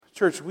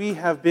Church, we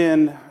have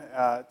been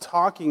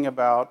talking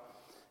about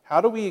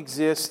how do we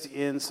exist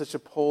in such a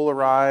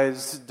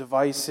polarized,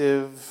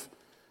 divisive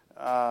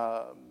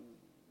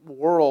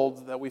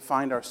world that we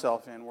find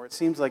ourselves in, where it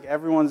seems like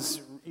everyone's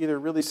either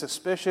really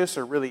suspicious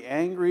or really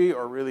angry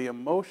or really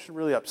emotional,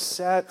 really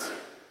upset.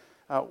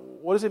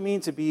 What does it mean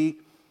to be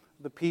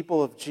the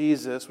people of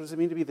Jesus? What does it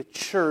mean to be the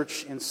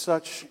church in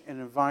such an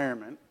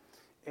environment?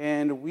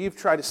 And we've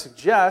tried to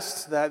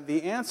suggest that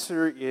the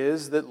answer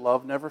is that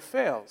love never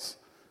fails.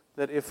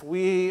 That if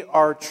we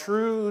are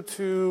true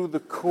to the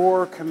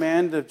core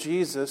command of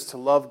Jesus to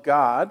love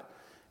God,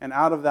 and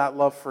out of that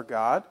love for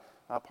God,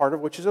 part of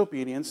which is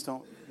obedience,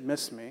 don't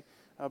miss me,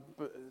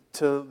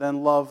 to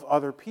then love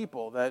other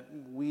people, that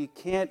we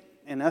can't,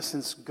 in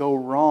essence, go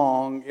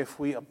wrong if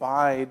we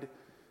abide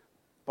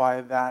by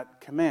that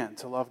command,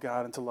 to love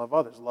God and to love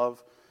others.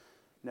 Love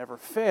never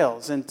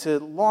fails. And to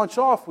launch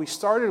off, we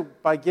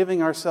started by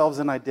giving ourselves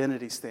an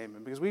identity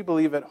statement, because we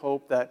believe at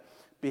Hope that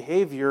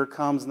behavior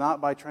comes not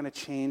by trying to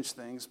change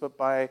things, but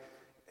by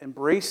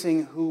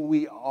embracing who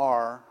we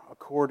are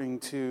according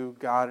to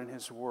God and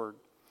His Word.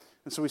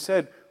 And so we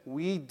said,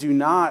 we do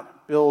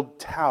not build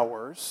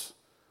towers.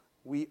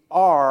 We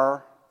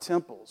are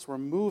temples. We're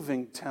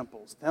moving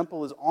temples. The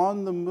temple is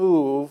on the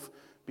move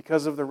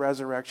because of the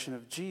resurrection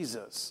of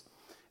Jesus.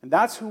 And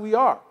that's who we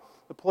are.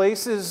 The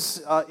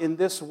places in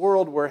this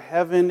world where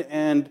heaven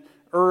and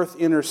earth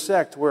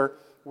intersect, where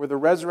the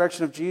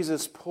resurrection of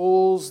Jesus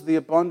pulls the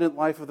abundant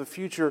life of the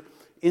future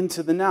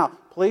into the now.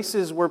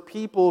 Places where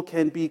people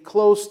can be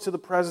close to the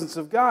presence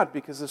of God,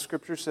 because the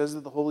Scripture says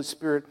that the Holy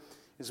Spirit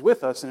is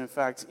with us, and in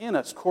fact in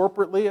us,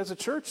 corporately as a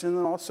church, and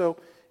then also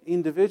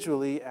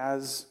individually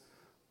as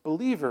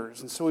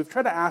believers. And so we've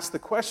tried to ask the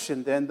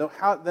question then,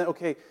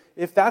 okay,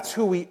 if that's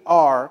who we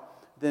are,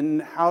 then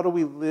how do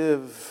we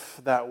live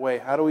that way?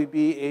 How do we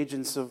be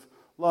agents of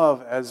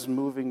love as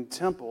moving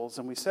temples?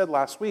 And we said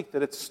last week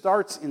that it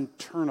starts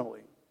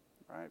internally.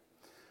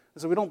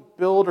 So we don't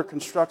build or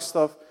construct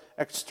stuff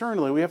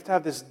externally. We have to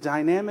have this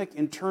dynamic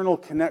internal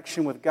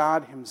connection with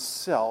God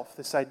Himself,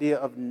 this idea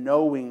of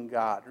knowing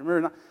God.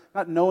 Remember,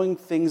 not knowing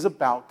things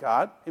about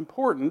God,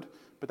 important,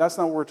 but that's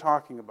not what we're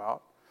talking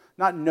about.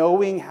 Not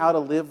knowing how to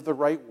live the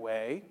right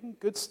way,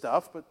 good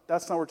stuff, but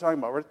that's not what we're talking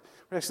about.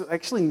 We're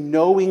actually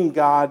knowing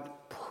God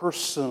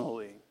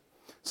personally,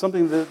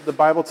 something that the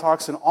Bible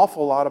talks an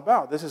awful lot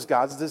about. This is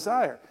God's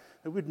desire,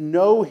 that we'd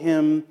know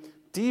Him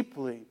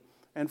deeply.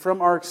 And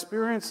from our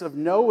experience of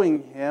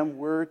knowing Him,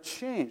 we're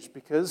changed,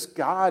 because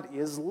God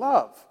is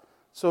love.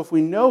 So if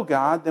we know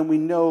God, then we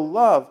know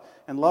love.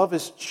 And love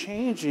is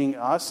changing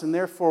us, and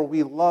therefore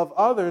we love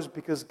others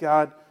because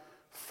God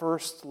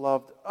first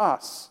loved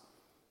us.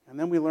 And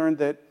then we learned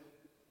that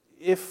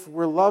if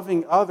we're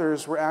loving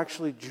others, we're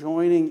actually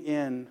joining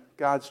in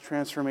God's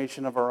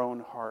transformation of our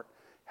own heart,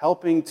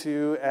 helping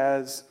to,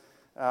 as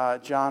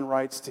John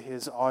writes to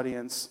his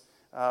audience,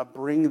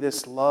 bring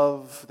this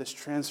love, this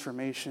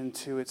transformation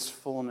to its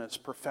fullness,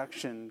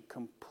 perfection,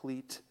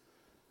 completeness.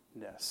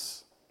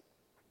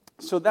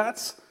 So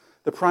that's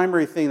the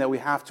primary thing that we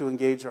have to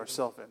engage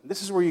ourselves in.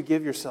 This is where you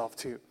give yourself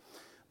to.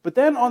 But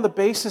then on the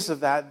basis of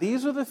that,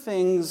 these are the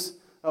things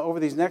over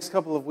these next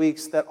couple of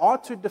weeks that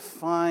ought to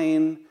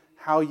define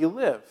how you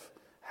live,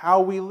 how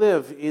we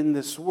live in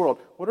this world.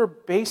 What are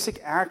basic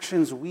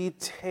actions we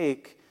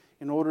take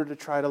in order to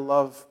try to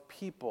love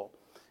people?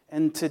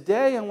 And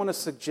today I want to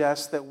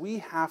suggest that we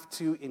have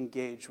to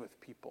engage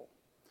with people.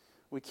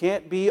 We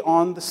can't be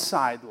on the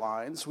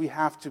sidelines. We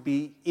have to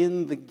be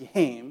in the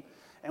game.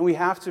 And we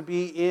have to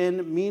be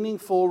in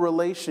meaningful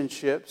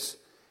relationships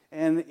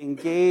and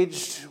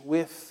engaged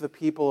with the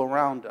people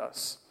around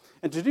us.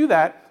 And to do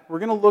that, we're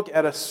going to look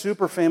at a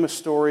super famous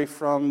story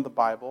from the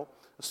Bible,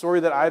 a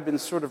story that I've been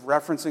sort of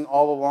referencing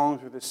all along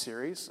through this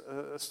series,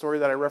 a story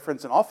that I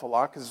reference an awful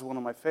lot because it's one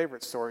of my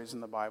favorite stories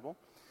in the Bible.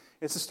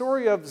 It's the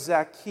story of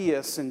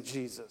Zacchaeus and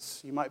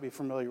Jesus. You might be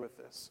familiar with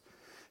this.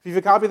 If you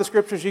have a copy of the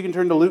Scriptures, you can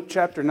turn to Luke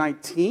chapter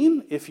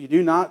 19. If you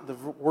do not, the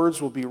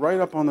words will be right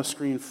up on the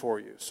screen for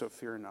you, so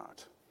fear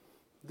not.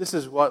 This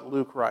is what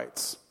Luke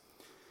writes.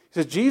 He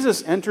says,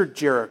 Jesus entered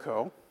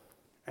Jericho,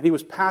 and he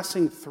was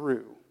passing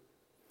through.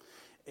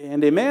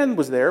 And a man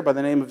was there by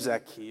the name of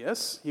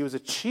Zacchaeus. He was a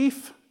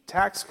chief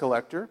tax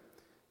collector,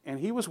 and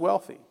he was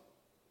wealthy.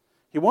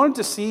 He wanted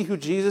to see who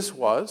Jesus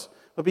was,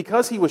 but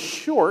because he was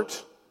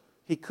short,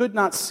 he could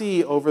not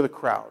see over the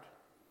crowd.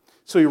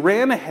 So he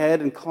ran ahead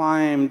and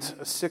climbed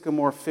a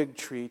sycamore fig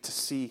tree to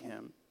see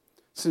him,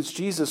 since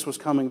Jesus was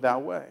coming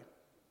that way.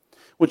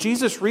 When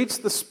Jesus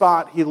reached the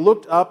spot, he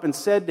looked up and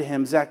said to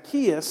him,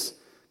 Zacchaeus,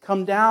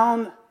 come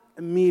down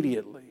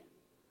immediately.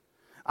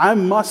 I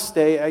must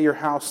stay at your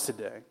house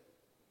today.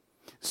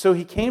 So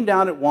he came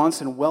down at once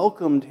and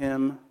welcomed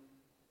him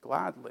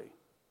gladly.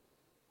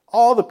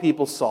 All the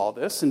people saw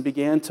this and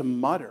began to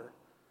mutter,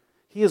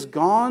 he has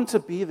gone to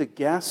be the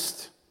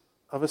guest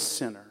of a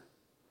sinner.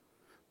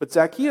 But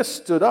Zacchaeus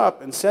stood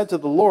up and said to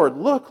the Lord,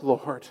 look,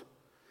 Lord,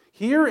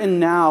 here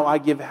and now I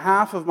give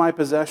half of my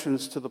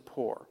possessions to the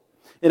poor.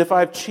 And if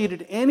I've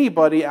cheated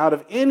anybody out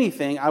of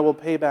anything, I will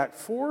pay back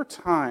 4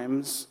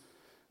 times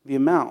the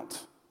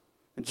amount.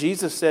 And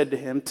Jesus said to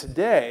him,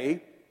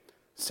 "Today,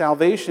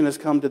 salvation has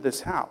come to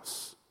this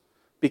house,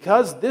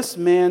 because this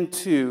man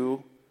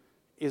too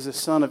is a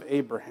son of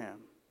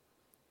Abraham.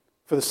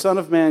 For the Son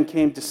of Man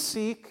came to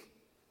seek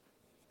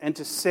and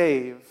to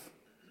save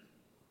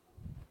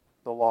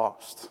the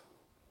lost."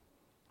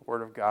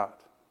 Word of God.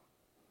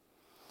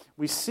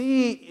 We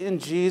see in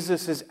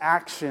Jesus'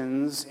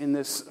 actions in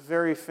this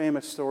very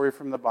famous story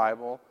from the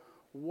Bible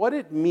what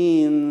it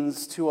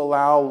means to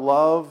allow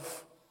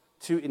love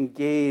to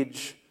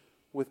engage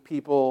with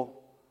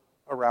people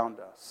around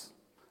us.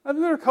 Now,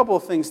 there are a couple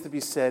of things to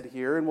be said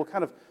here, and we'll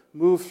kind of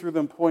move through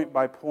them point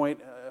by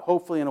point,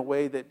 hopefully in a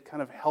way that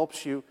kind of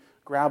helps you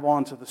grab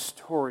onto the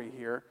story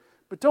here.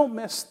 But don't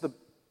miss the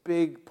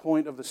big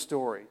point of the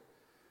story,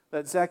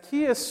 that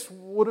Zacchaeus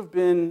would have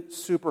been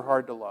super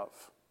hard to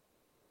love,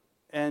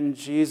 and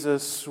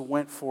Jesus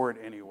went for it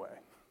anyway.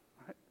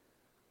 Right?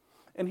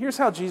 And here's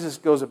how Jesus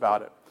goes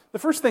about it. The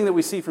first thing that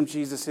we see from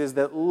Jesus is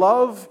that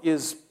love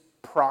is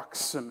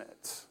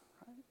proximate.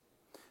 Right?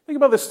 Think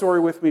about this story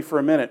with me for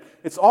a minute.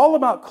 It's all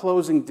about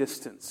closing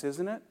distance,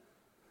 isn't it?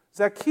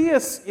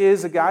 Zacchaeus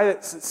is a guy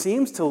that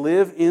seems to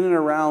live in and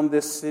around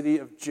this city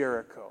of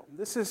Jericho.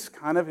 This is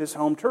kind of his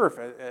home turf,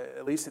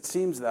 at least it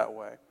seems that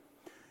way.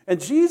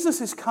 And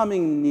Jesus is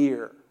coming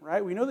near,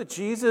 right? We know that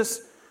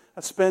Jesus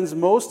spends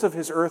most of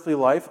his earthly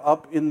life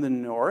up in the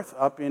north,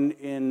 up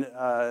in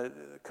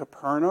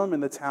Capernaum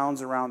and the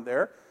towns around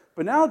there.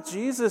 But now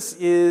Jesus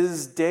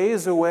is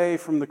days away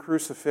from the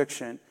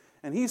crucifixion,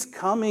 and he's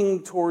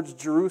coming towards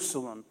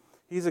Jerusalem.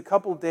 He's a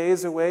couple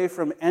days away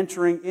from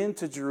entering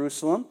into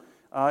Jerusalem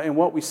in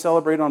what we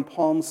celebrate on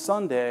Palm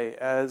Sunday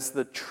as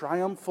the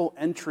triumphal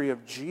entry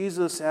of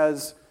Jesus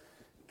as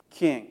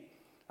king.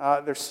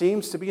 There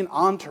seems to be an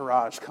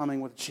entourage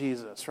coming with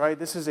Jesus, right?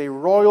 This is a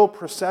royal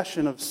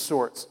procession of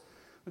sorts.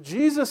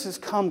 Jesus has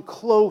come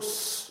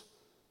close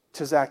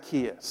to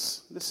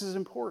Zacchaeus. This is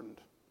important.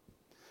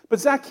 But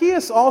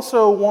Zacchaeus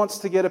also wants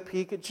to get a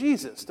peek at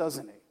Jesus,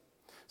 doesn't he?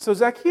 So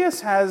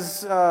Zacchaeus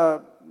has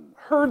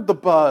heard the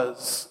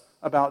buzz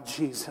about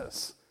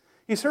Jesus.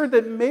 He's heard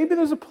that maybe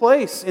there's a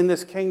place in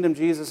this kingdom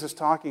Jesus is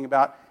talking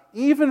about,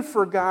 even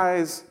for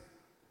guys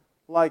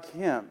like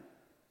him.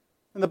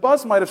 And the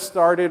buzz might have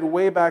started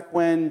way back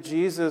when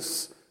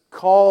Jesus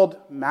called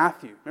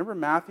Matthew. Remember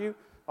Matthew,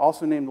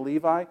 also named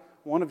Levi,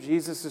 one of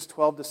Jesus'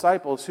 12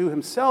 disciples, who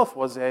himself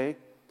was a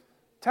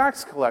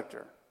tax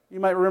collector. You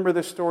might remember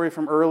this story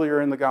from earlier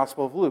in the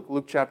Gospel of Luke,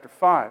 Luke chapter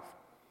 5.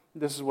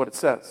 This is what it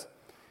says.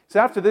 So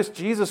after this,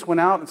 Jesus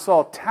went out and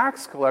saw a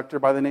tax collector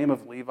by the name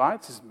of Levi,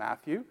 this is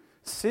Matthew,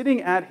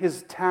 sitting at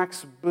his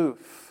tax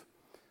booth.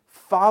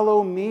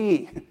 "Follow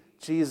me,"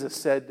 Jesus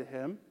said to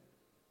him.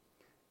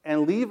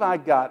 And Levi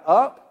got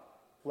up,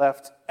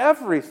 left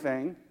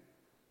everything,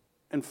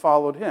 and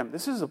followed him.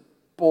 This is a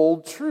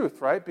bold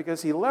truth, right?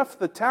 Because he left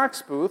the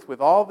tax booth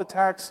with all the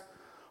tax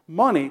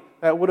money.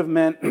 That would have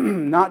meant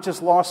not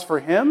just loss for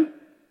him,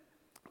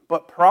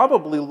 but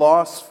probably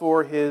loss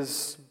for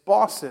his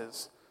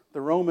bosses, the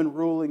Roman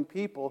ruling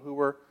people who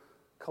were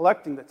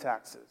collecting the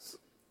taxes.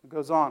 It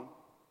goes on.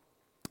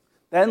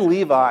 Then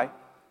Levi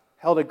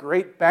held a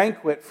great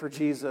banquet for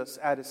Jesus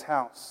at his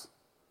house,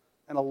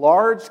 and a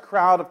large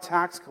crowd of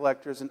tax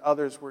collectors and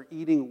others were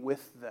eating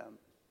with them.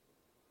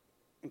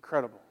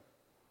 Incredible.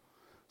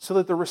 So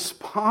that the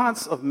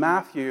response of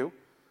Matthew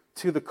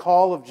to the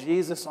call of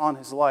Jesus on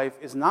his life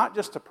is not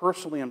just to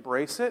personally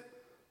embrace it,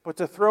 but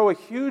to throw a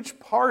huge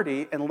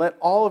party and let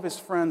all of his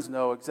friends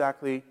know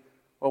exactly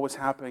what was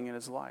happening in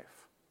his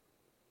life.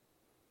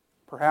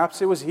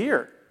 Perhaps it was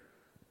here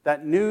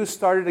that news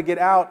started to get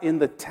out in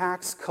the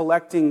tax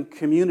collecting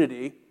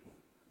community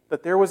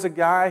that there was a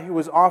guy who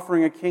was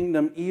offering a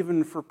kingdom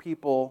even for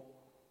people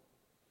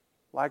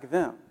like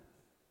them.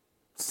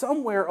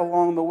 Somewhere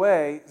along the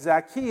way,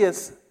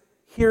 Zacchaeus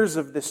hears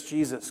of this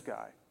Jesus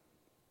guy.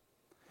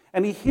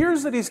 And he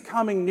hears that he's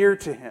coming near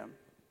to him.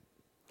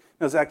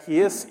 Now,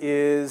 Zacchaeus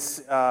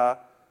is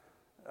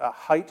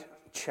height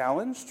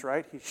challenged,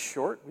 right? He's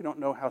short. We don't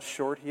know how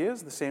short he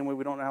is, the same way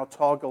we don't know how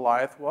tall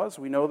Goliath was.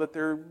 We know that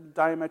they're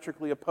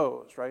diametrically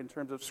opposed, right, in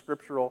terms of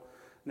scriptural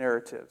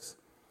narratives.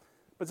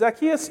 But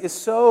Zacchaeus is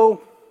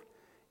so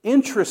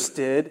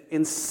interested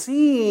in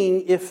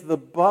seeing if the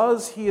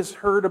buzz he has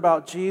heard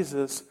about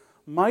Jesus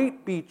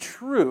might be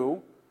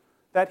true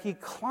that he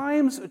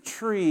climbs a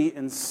tree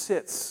and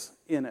sits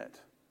in it.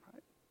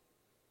 Right?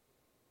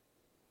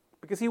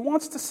 Because he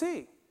wants to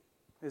see,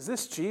 is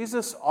this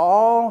Jesus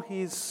all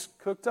he's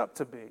cooked up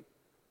to be?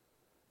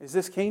 Is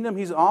this kingdom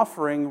he's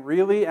offering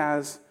really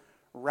as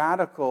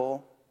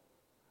radical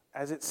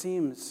as it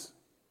seems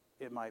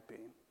it might be?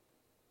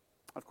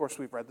 Of course,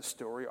 we've read the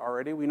story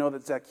already. We know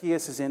that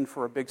Zacchaeus is in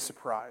for a big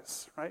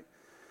surprise, right?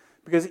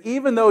 Because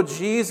even though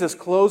Jesus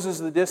closes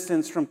the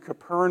distance from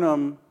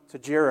Capernaum to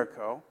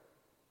Jericho,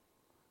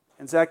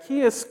 and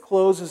Zacchaeus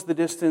closes the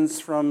distance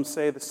from,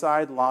 say, the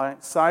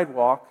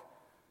sidewalk,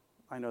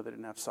 I know they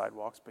didn't have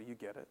sidewalks, but you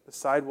get it, the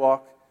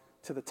sidewalk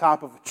to the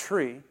top of a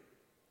tree,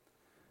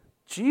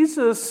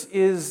 Jesus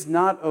is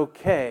not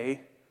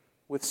okay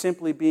with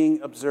simply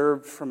being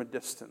observed from a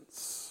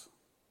distance.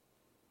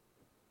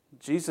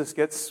 Jesus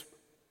gets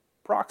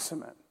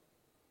proximate.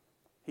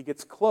 He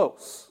gets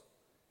close.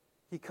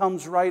 He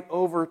comes right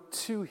over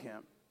to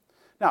him.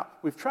 Now,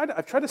 I've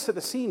tried to set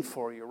the scene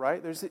for you,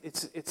 right?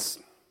 It's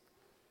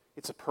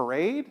a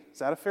parade. Is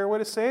that a fair way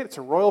to say it? It's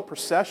a royal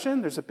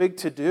procession. There's a big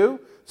to-do.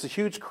 There's a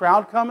huge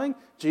crowd coming.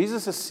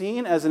 Jesus is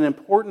seen as an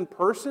important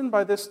person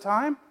by this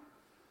time.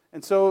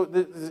 And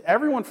so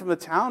everyone from the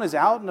town is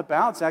out and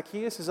about.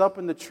 Zacchaeus is up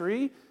in the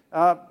tree.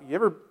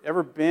 You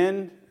ever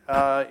been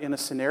in a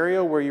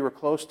scenario where you were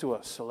close to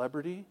a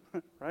celebrity,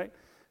 right?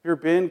 You ever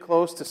been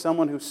close to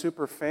someone who's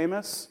super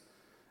famous?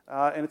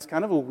 And it's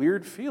kind of a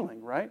weird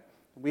feeling, right?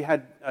 We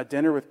had a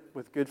dinner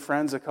with good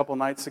friends a couple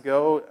nights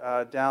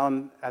ago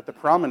down at the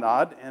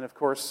Promenade. And of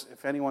course,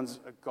 if anyone's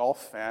a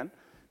golf fan,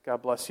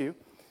 God bless you,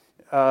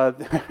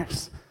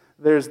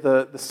 there's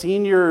the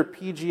Senior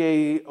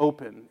PGA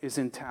Open is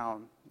in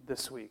town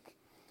this week.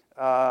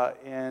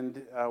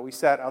 And we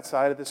sat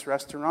outside of this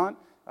restaurant,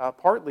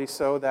 partly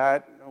so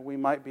that we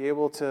might be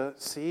able to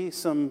see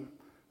some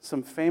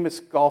famous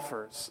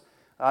golfers.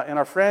 And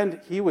our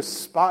friend, he was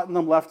spotting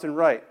them left and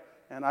right.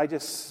 And I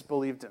just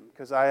believed him,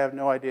 because I have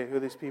no idea who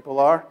these people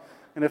are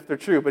and if they're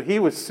true. But he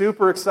was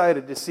super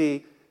excited to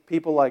see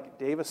people like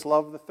Davis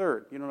Love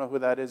III. You don't know who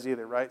that is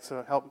either, right?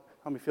 So help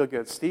me feel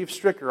good. Steve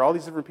Stricker, all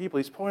these different people.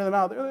 He's pointing them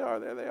out.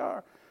 There they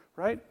are,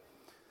 right?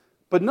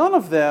 But none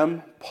of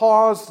them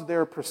paused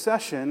their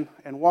procession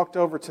and walked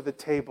over to the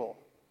table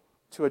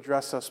to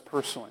address us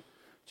personally.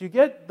 Do you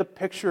get the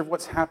picture of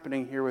what's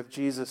happening here with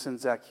Jesus and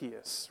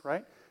Zacchaeus,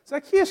 right?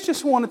 Zacchaeus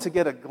just wanted to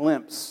get a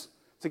glimpse,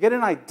 to get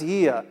an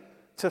idea,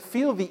 to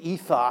feel the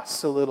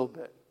ethos a little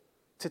bit,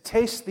 to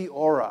taste the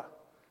aura.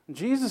 And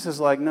Jesus is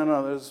like,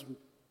 no, there's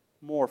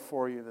more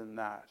for you than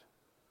that.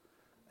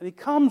 And he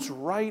comes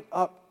right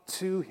up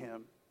to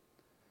him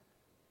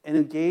and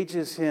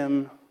engages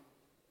him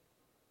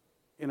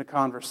in a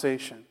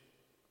conversation.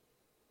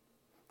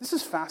 This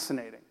is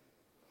fascinating.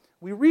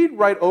 We read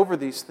right over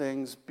these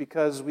things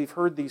because we've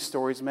heard these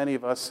stories, many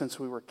of us, since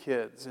we were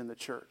kids in the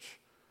church.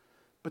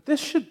 But this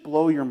should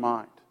blow your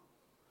mind.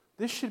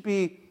 This should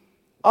be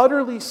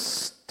utterly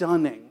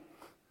stunning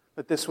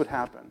that this would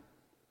happen.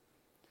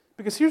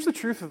 Because here's the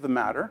truth of the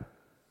matter.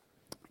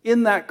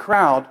 In that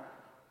crowd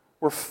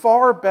were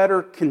far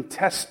better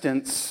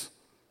contestants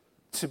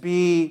to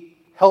be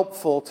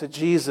helpful to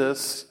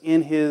Jesus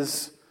in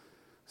his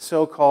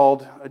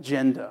so-called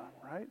agenda,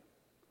 right?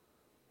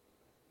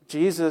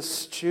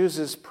 Jesus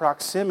chooses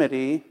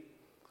proximity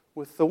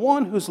with the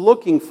one who's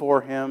looking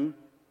for him,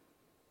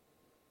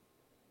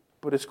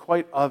 but is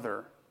quite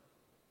other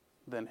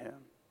than him.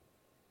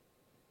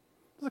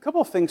 There's a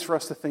couple of things for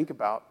us to think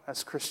about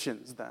as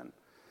Christians then.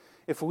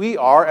 If we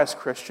are, as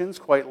Christians,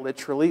 quite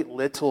literally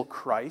little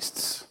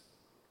Christs,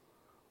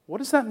 what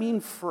does that mean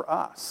for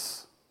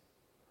us?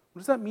 What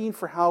does that mean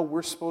for how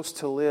we're supposed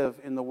to live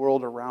in the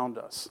world around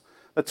us?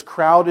 That's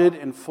crowded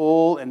and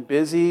full and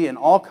busy and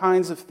all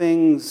kinds of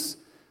things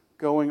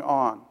going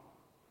on.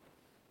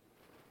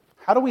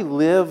 How do we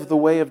live the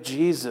way of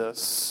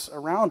Jesus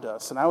around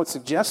us? And I would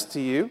suggest to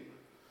you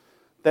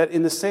that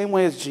in the same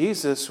way as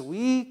Jesus,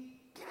 we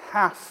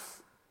have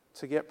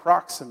to get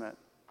proximate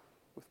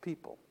with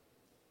people.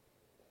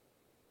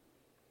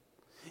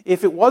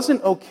 If it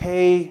wasn't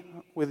okay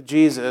with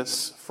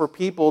Jesus for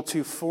people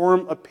to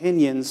form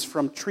opinions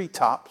from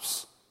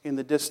treetops in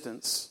the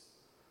distance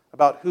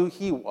about who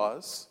he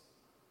was,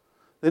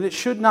 then it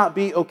should not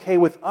be okay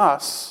with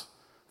us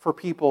for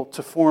people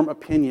to form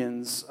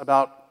opinions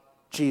about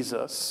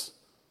Jesus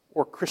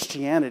or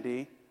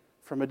Christianity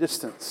from a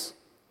distance.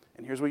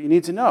 And here's what you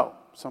need to know,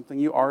 something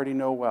you already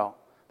know well.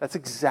 That's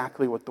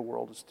exactly what the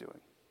world is doing.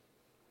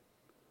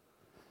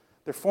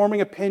 They're forming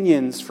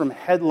opinions from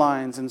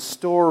headlines and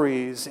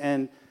stories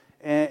and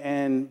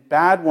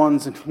bad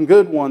ones and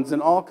good ones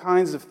and all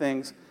kinds of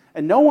things.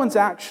 And no one's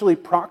actually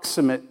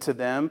proximate to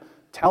them,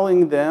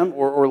 telling them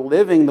or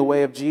living the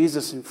way of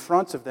Jesus in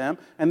front of them.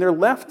 And they're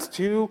left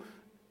to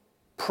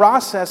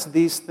process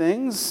these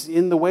things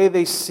in the way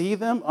they see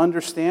them,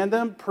 understand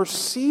them,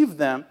 perceive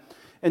them.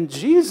 And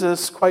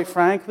Jesus, quite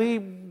frankly,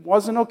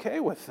 wasn't okay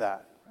with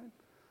that.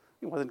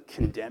 He wasn't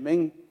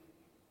condemning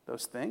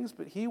those things,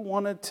 but he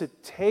wanted to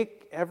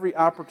take every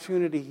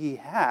opportunity he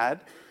had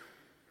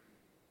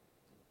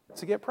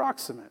to get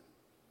proximate.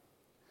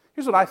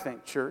 Here's what I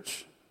think,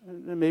 church.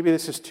 And maybe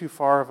this is too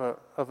far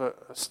of a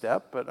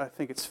step, but I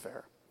think it's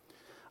fair.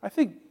 I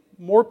think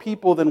more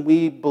people than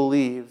we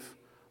believe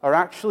are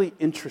actually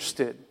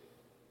interested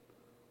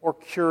or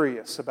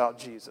curious about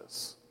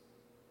Jesus.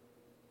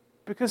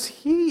 Because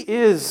he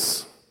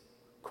is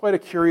quite a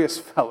curious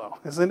fellow,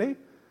 isn't he?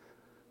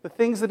 The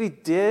things that he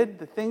did,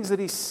 the things that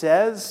he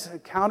says,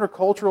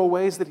 countercultural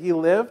ways that he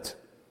lived.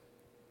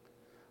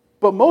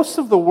 But most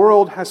of the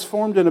world has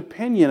formed an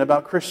opinion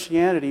about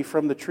Christianity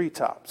from the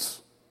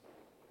treetops.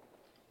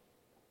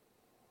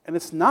 And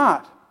it's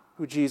not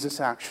who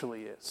Jesus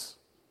actually is.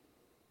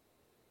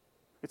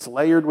 It's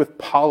layered with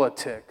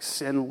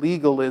politics and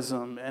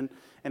legalism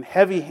and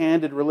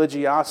heavy-handed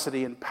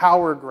religiosity and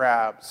power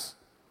grabs.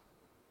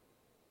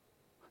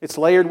 It's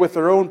layered with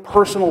their own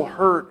personal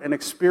hurt and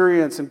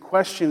experience and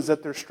questions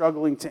that they're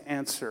struggling to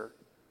answer.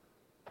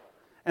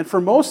 And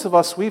for most of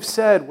us, we've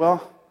said,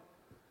 well,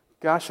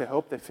 gosh, I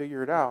hope they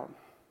figure it out.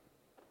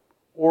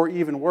 Or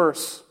even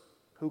worse,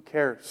 who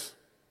cares?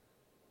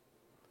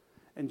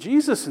 And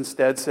Jesus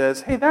instead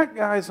says, hey, that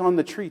guy's on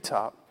the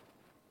treetop.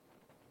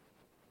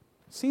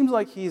 Seems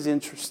like he's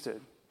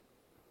interested.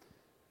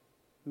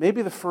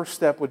 Maybe the first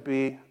step would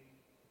be,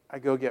 I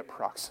go get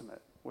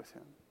proximate with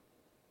him.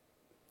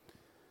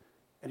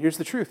 And here's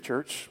the truth,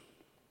 church.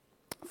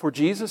 For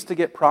Jesus to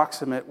get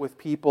proximate with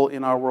people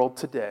in our world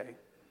today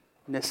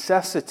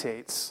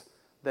necessitates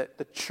that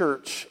the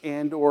church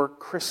and or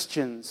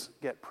Christians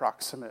get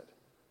proximate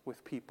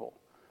with people.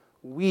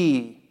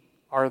 We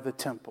are the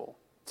temple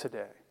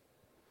today.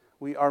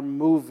 We are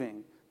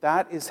moving.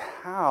 That is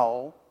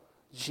how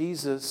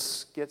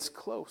Jesus gets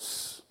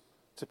close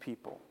to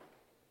people.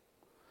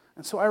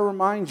 And so I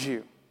remind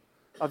you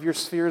of your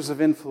spheres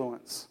of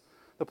influence,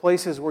 the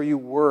places where you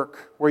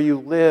work, where you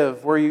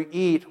live, where you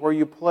eat, where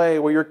you play,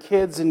 where your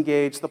kids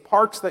engage, the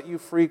parks that you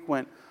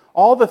frequent,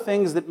 all the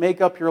things that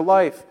make up your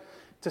life,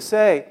 to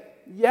say,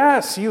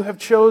 yes, you have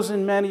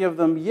chosen many of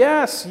them.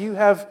 Yes, you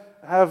have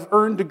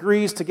earned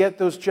degrees to get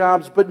those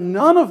jobs, but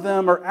none of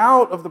them are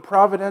out of the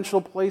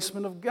providential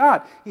placement of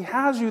God. He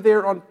has you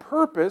there on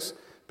purpose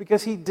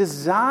because He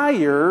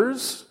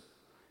desires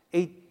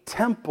a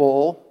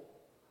temple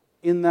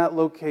in that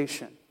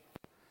location.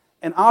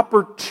 An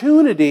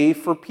opportunity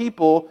for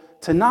people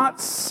to not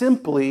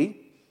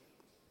simply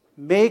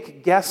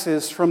make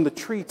guesses from the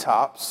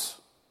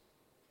treetops,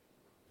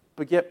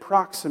 but get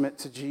proximate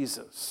to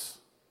Jesus.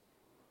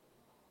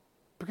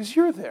 Because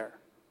you're there.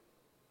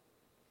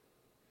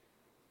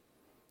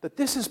 That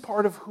this is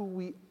part of who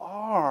we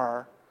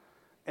are,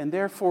 and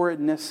therefore it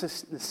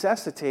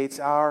necessitates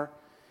our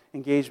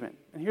engagement.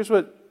 And here's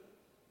what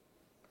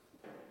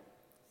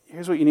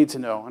you need to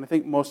know, and I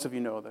think most of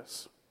you know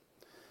this.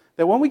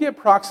 That when we get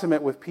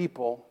proximate with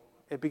people,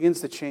 it begins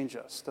to change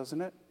us,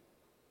 doesn't it?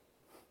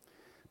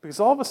 Because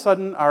all of a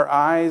sudden our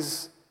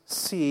eyes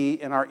see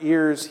and our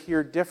ears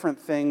hear different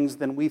things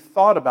than we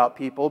thought about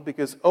people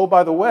because, oh,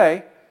 by the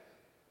way,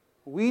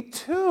 we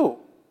too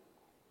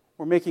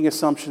were making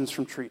assumptions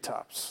from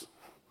treetops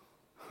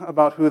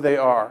about who they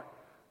are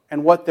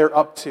and what they're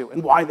up to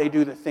and why they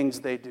do the things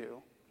they do.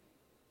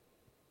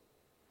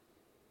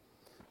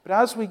 But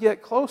as we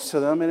get close to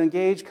them and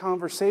engage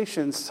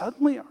conversations,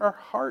 suddenly our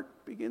heart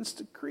begins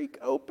to creak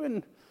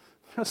open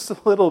just a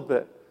little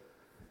bit.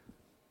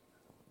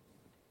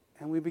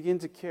 And we begin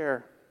to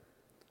care.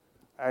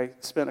 I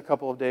spent a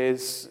couple of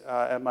days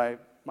at my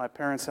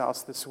parents'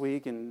 house this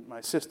week, and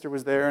my sister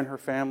was there and her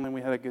family, and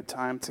we had a good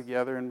time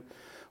together. And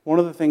one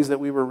of the things that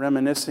we were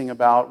reminiscing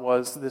about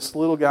was this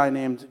little guy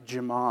named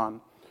Jaman.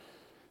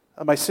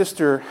 My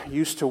sister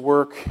used to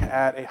work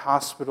at a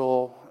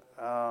hospital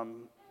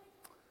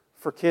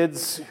for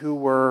kids who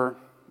were,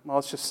 well,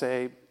 let's just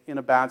say, in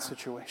a bad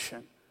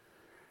situation.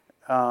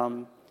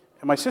 And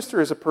my sister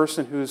is a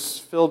person who's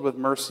filled with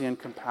mercy and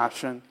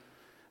compassion.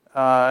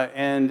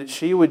 And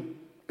she would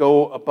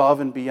go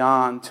above and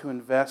beyond to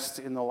invest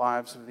in the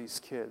lives of these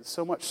kids.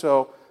 So much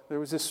so, there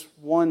was this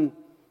one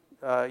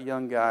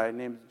young guy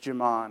named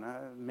Jaman.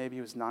 Maybe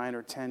he was 9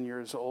 or 10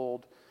 years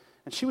old.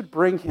 And she would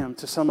bring him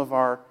to some of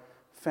our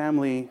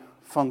family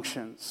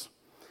functions.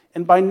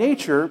 And by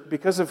nature,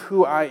 because of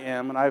who I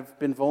am, and I've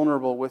been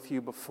vulnerable with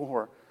you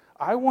before,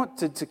 I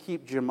wanted to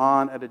keep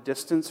Jaman at a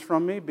distance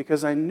from me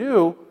because I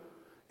knew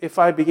if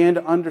I began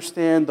to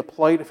understand the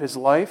plight of his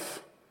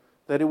life,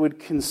 that it would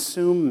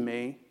consume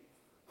me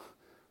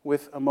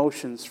with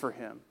emotions for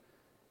him.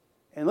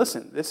 And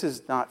listen, this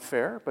is not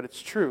fair, but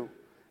it's true.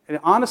 And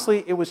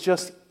honestly, it was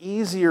just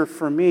easier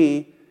for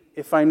me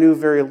if I knew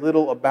very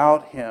little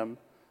about him.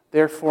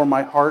 Therefore,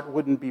 my heart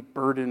wouldn't be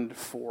burdened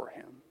for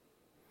him.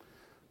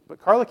 But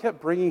Carla kept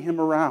bringing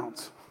him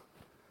around.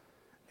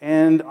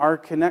 And our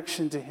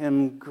connection to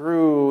him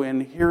grew,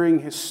 and hearing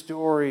his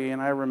story.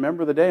 And I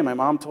remember the day my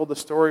mom told the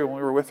story when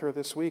we were with her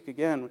this week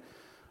again,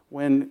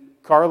 when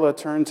Carla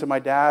turned to my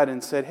dad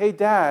and said, "Hey,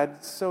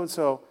 Dad,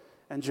 so-and-so."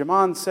 And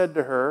Jaman said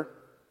to her,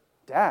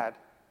 "Dad,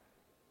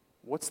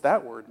 what's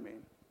that word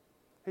mean?"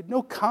 He had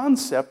no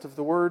concept of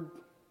the word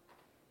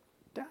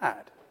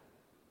dad.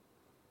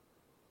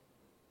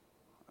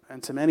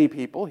 And to many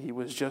people, he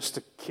was just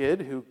a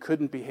kid who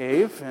couldn't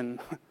behave and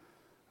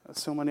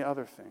so many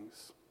other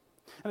things.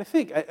 And I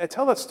think, I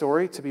tell that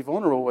story to be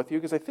vulnerable with you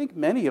because I think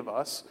many of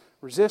us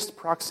resist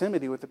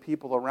proximity with the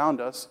people around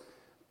us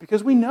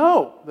because we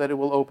know that it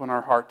will open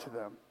our heart to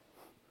them.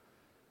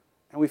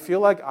 And we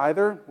feel like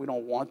either we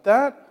don't want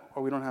that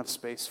or we don't have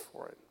space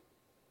for it.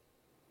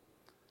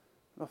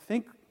 Now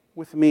think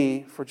with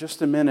me for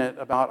just a minute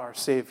about our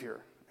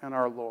Savior and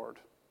our Lord.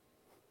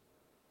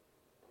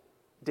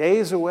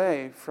 Days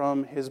away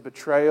from his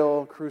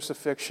betrayal,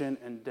 crucifixion,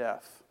 and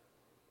death,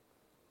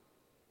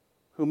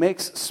 who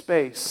makes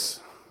space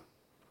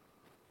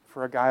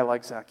for a guy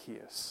like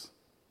Zacchaeus.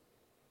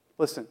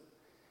 Listen,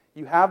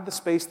 you have the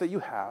space that you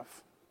have.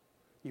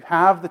 You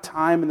have the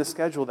time and the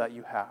schedule that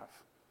you have.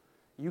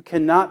 You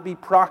cannot be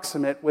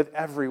proximate with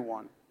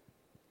everyone.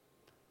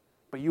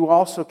 But you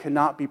also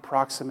cannot be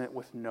proximate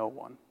with no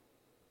one.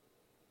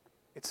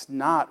 It's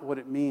not what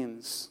it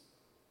means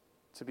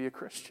to be a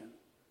Christian.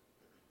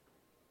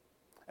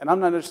 And I'm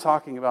not just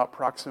talking about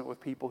proximate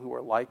with people who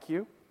are like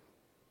you,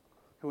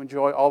 who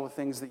enjoy all the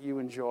things that you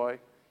enjoy,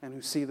 and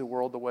who see the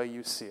world the way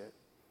you see it.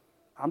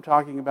 I'm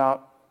talking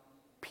about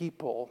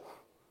people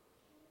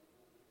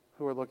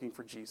who are looking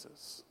for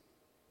Jesus.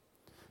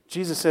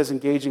 Jesus says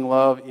engaging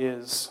love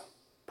is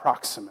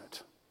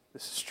proximate.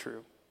 This is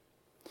true.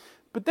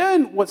 But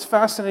then what's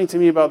fascinating to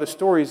me about this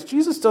story is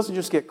Jesus doesn't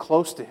just get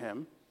close to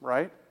him,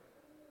 right,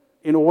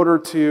 in order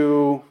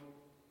to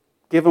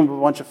give him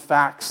a bunch of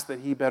facts that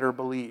he better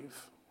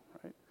believe.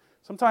 Right?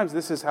 Sometimes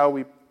this is how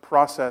we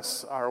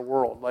process our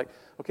world. Like,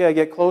 okay, I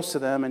get close to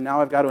them, and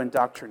now I've got to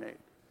indoctrinate.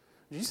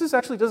 Jesus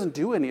actually doesn't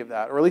do any of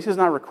that, or at least it's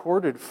not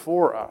recorded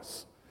for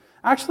us.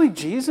 Actually,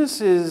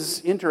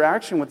 Jesus'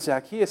 interaction with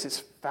Zacchaeus is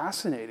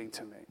fascinating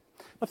to me.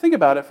 Now think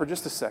about it for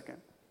just a second.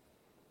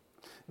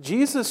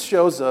 Jesus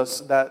shows us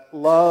that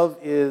love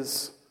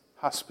is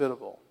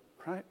hospitable,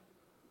 right?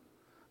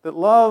 That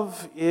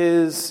love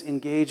is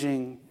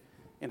engaging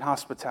in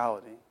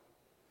hospitality.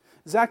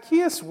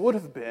 Zacchaeus would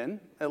have been,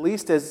 at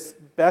least as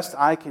best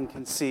I can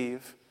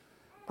conceive,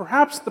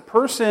 perhaps the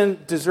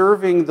person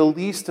deserving the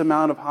least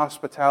amount of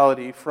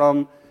hospitality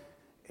from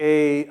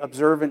an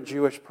observant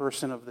Jewish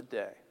person of the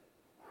day,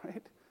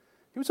 right?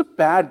 He was a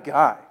bad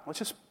guy. Let's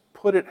just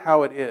put it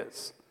how it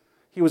is.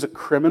 He was a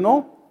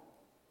criminal,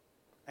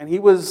 and he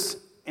was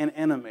an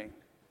enemy.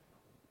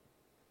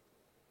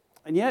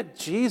 And yet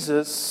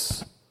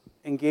Jesus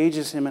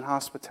engages him in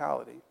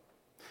hospitality.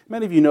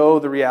 Many of you know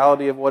the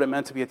reality of what it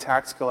meant to be a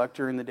tax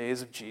collector in the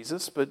days of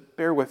Jesus, but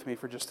bear with me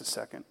for just a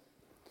second.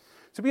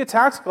 To be a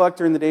tax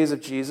collector in the days of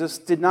Jesus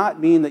did not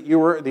mean that you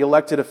were the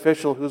elected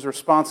official whose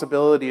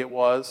responsibility it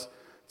was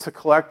to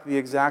collect the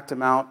exact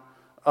amount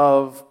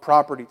of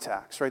property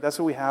tax, right? That's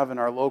what we have in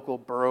our local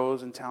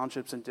boroughs and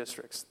townships and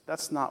districts.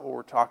 That's not what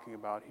we're talking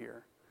about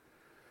here.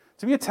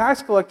 To be a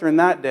tax collector in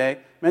that day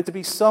meant to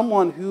be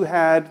someone who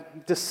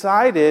had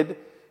decided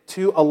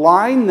to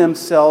align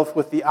themselves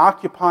with the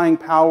occupying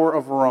power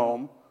of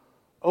Rome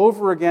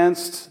over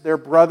against their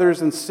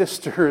brothers and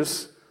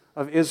sisters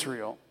of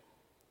Israel,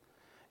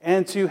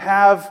 and to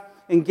have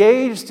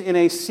engaged in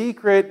a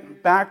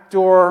secret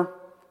backdoor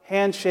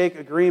handshake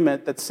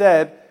agreement that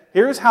said,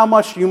 here's how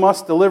much you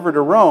must deliver to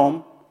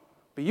Rome,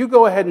 but you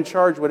go ahead and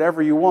charge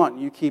whatever you want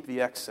and you keep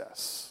the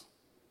excess.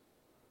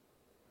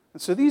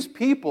 And so these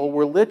people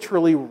were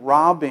literally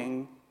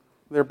robbing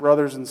their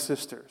brothers and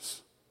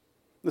sisters.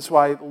 This is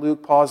why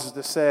Luke pauses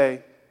to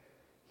say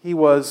he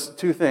was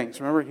two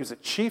things. Remember, he was a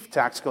chief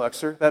tax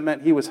collector. That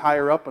meant he was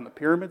higher up on the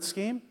pyramid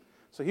scheme.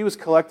 So he was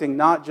collecting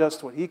not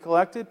just what he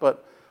collected,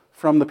 but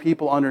from the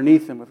people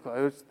underneath him.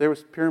 There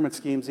was pyramid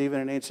schemes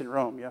even in ancient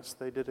Rome. Yes,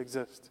 they did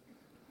exist.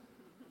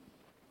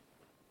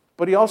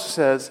 But he also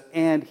says,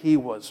 and he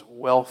was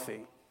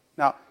wealthy.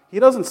 Now, he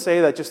doesn't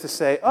say that just to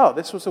say, oh,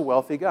 this was a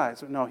wealthy guy.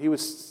 So, no, he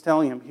was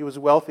telling him he was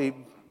wealthy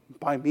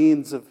by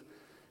means of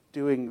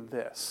doing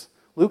this.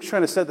 Luke's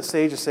trying to set the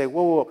stage to say,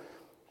 whoa,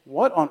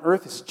 what on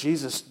earth is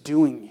Jesus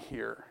doing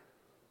here?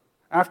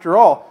 After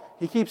all,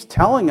 he keeps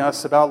telling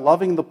us about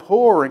loving the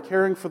poor and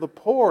caring for the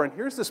poor, and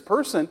here's this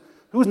person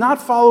who's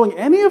not following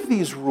any of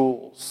these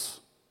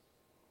rules.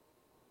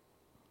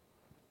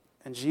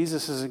 And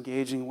Jesus is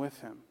engaging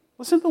with him.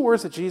 Listen to the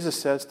words that Jesus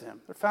says to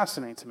him. They're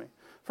fascinating to me.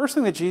 First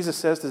thing that Jesus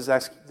says to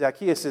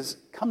Zacchaeus is,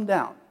 come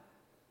down,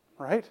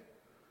 right?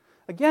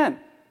 Again,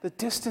 the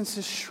distance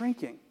is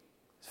shrinking.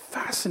 It's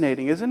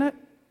fascinating, isn't it?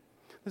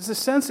 There's a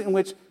sense in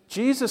which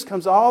Jesus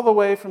comes all the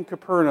way from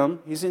Capernaum.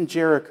 He's in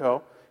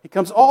Jericho. He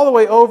comes all the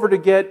way over to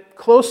get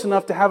close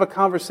enough to have a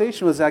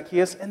conversation with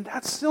Zacchaeus, and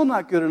that's still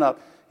not good enough.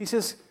 He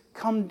says,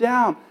 come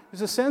down.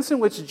 There's a sense in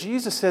which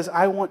Jesus says,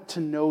 I want to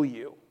know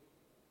you.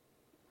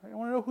 I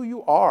want to know who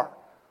you are.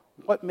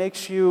 What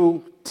makes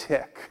you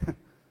tick?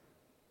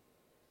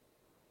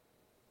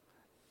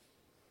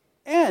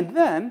 And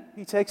then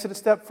he takes it a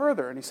step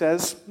further and he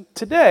says,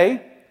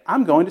 today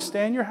I'm going to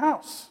stay in your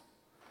house.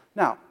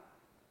 Now,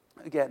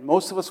 again,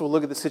 most of us will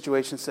look at the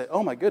situation and say,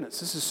 oh my goodness,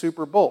 this is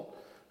super bold.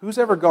 Who's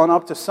ever gone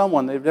up to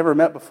someone they've never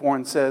met before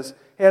and says,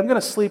 hey, I'm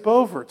going to sleep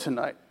over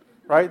tonight,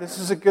 right? This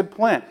is a good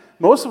plan.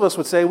 Most of us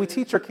would say we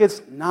teach our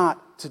kids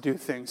not to do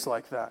things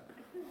like that.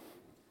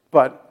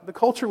 But the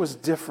culture was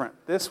different.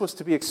 This was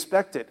to be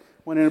expected.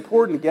 When an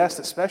important guest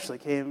especially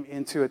came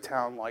into a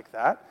town like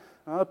that,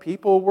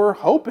 people were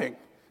hoping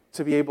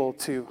to be able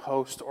to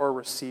host or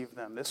receive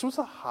them. This was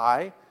a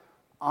high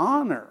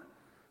honor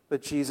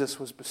that Jesus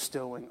was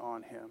bestowing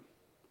on him.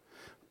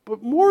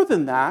 But more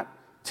than that,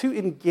 to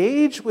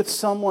engage with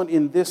someone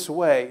in this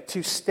way,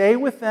 to stay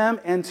with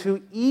them and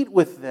to eat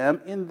with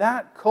them in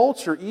that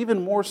culture,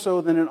 even more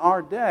so than in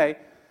our day,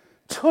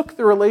 took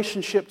the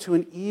relationship to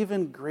an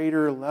even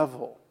greater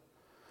level.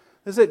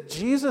 Is that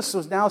Jesus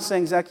was now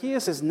saying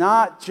Zacchaeus is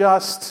not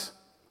just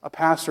a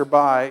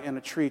passerby in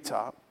a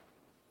treetop.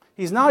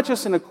 He's not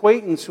just an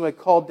acquaintance who had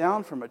called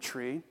down from a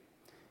tree.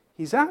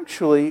 He's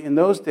actually, in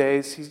those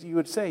days, you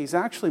would say, he's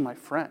actually my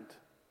friend.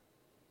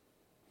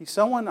 He's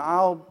someone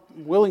I'm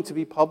willing to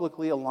be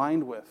publicly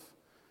aligned with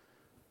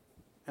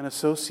and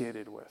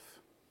associated with.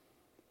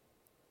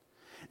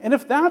 And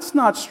if that's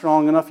not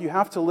strong enough, you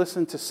have to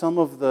listen to some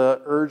of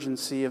the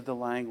urgency of the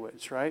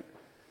language, right?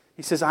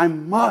 He says, I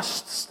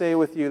must stay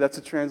with you. That's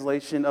a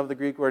translation of the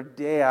Greek word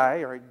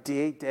dei, or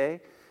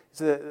dei. It's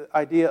the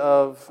idea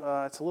of,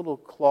 it's a little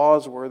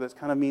clause word that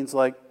kind of means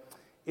like,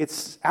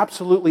 it's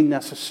absolutely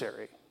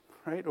necessary,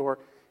 right? Or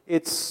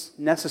it's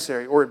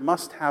necessary, or it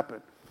must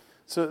happen.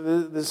 So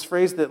this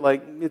phrase that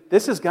like,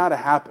 this has got to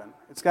happen.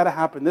 It's got to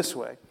happen this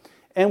way.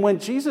 And when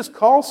Jesus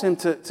calls him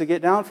to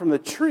get down from the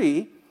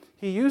tree,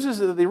 he uses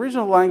the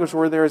original language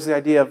where there is the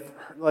idea of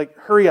like,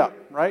 hurry up,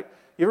 right?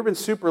 You ever been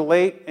super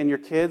late and your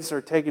kids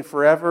are taking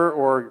forever,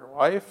 or your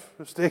wife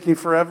is taking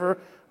forever,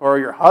 or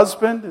your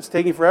husband is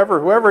taking forever,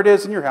 whoever it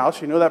is in your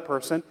house, you know that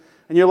person,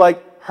 and you're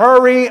like,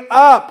 hurry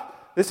up!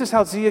 This is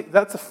how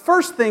that's the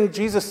first thing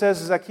Jesus says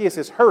to Zacchaeus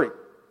is, hurry.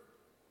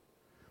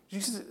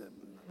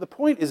 The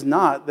point is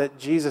not that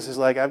Jesus is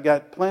like, I've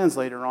got plans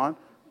later on.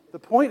 The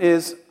point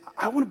is,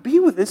 I want to be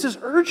with this is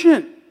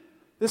urgent.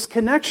 This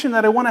connection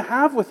that I want to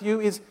have with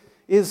you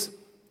is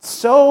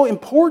so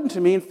important to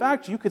me. In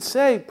fact, you could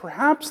say,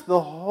 perhaps the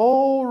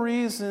whole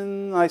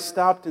reason I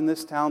stopped in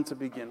this town to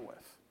begin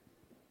with.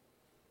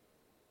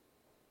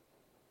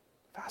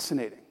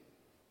 Fascinating.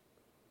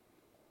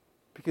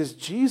 Because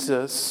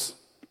Jesus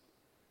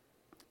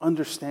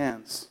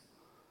understands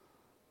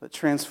that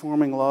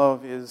transforming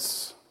love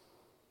is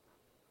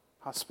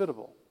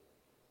hospitable.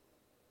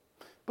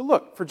 But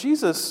look, for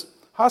Jesus,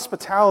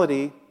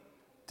 hospitality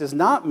does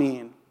not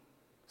mean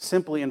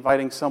simply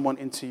inviting someone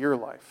into your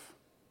life.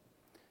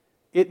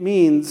 It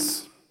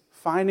means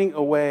finding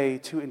a way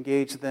to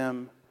engage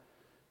them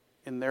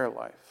in their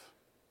life.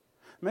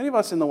 Many of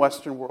us in the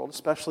Western world,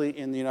 especially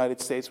in the United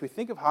States, we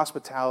think of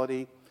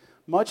hospitality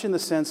much in the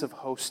sense of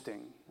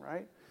hosting,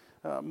 right?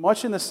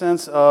 Much in the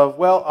sense of,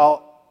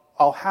 well,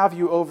 I'll have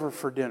you over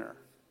for dinner,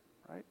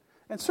 right?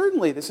 And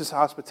certainly this is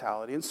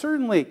hospitality, and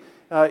certainly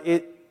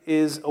it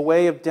is a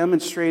way of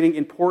demonstrating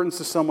importance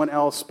to someone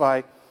else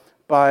by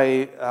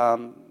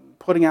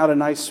putting out a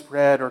nice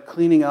spread or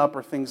cleaning up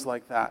or things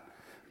like that.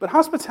 But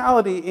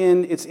hospitality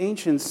in its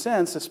ancient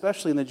sense,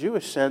 especially in the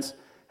Jewish sense,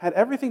 had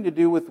everything to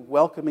do with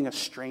welcoming a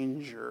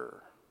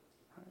stranger.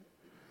 Right?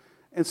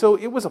 And so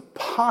it was a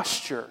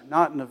posture,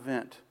 not an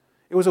event.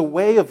 It was a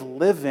way of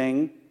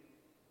living,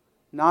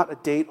 not a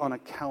date on a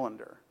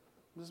calendar.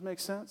 Does this make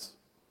sense?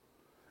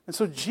 And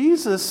so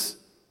Jesus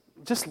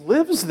just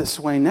lives this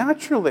way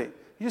naturally.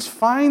 He just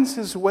finds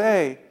his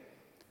way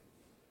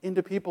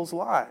into people's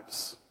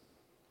lives.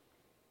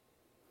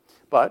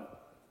 But,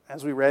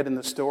 as we read in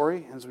the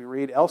story, as we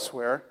read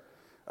elsewhere,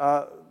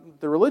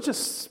 the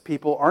religious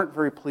people aren't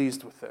very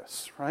pleased with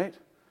this, right?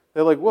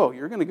 They're like, whoa,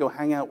 you're going to go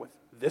hang out with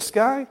this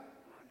guy?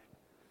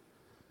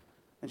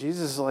 And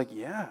Jesus is like,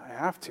 yeah, I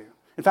have to.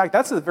 In fact,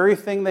 that's the very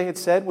thing they had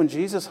said when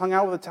Jesus hung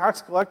out with the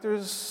tax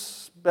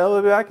collectors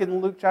back in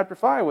Luke chapter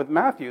 5 with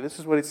Matthew. This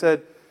is what he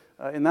said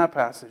in that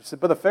passage. He said,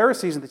 but the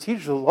Pharisees and the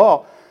teachers of the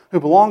law who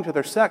belonged to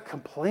their sect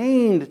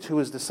complained to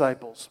his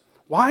disciples,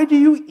 why do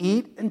you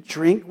eat and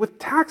drink with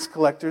tax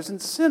collectors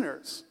and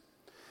sinners?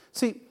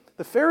 See,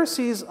 the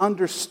Pharisees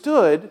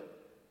understood,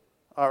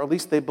 or at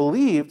least they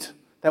believed,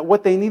 that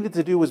what they needed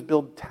to do was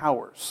build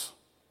towers,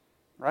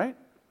 right?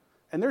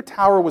 And their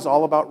tower was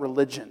all about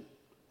religion,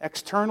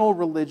 external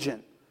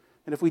religion.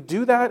 And if we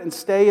do that and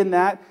stay in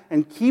that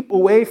and keep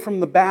away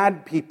from the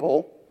bad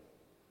people,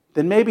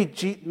 then maybe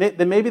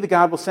the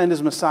God will send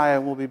his Messiah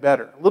and we'll be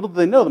better. Little did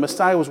they know, the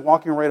Messiah was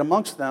walking right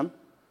amongst them,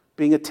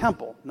 being a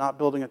temple, not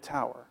building a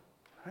tower,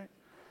 right?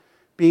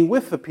 Being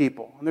with the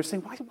people. And they're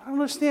saying, I don't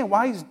understand.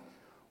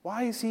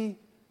 Why is he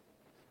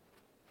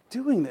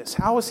doing this?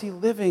 How is he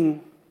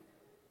living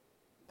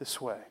this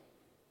way?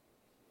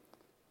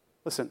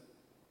 Listen,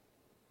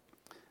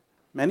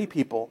 many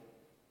people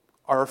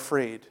are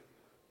afraid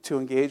to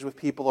engage with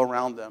people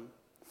around them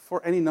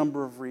for any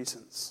number of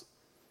reasons.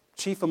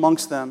 Chief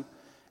amongst them,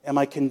 am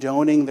I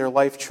condoning their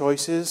life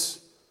choices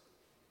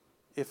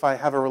if I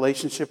have a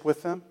relationship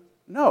with them?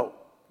 No,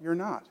 you're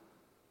not.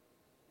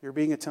 You're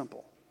being a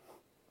temple.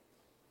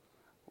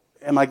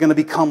 Am I going to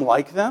become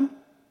like them?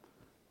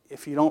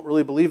 If you don't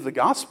really believe the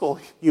gospel,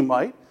 you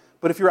might.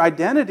 But if your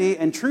identity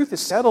and truth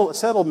is a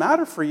settled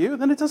matter for you,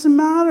 then it doesn't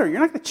matter.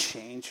 You're not going to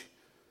change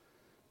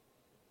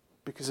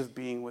because of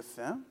being with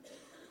them.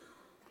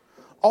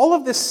 All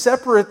of this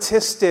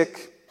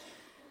separatistic,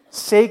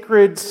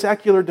 sacred,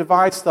 secular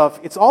divide stuff,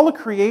 it's all a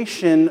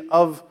creation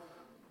of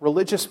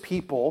religious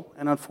people,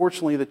 and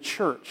unfortunately the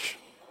church,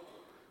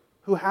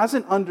 who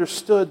hasn't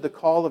understood the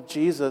call of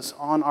Jesus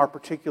on our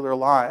particular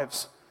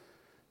lives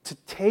to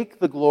take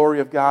the glory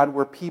of God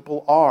where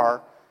people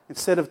are,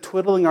 instead of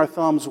twiddling our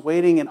thumbs,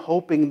 waiting and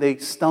hoping they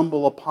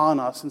stumble upon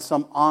us in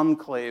some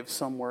enclave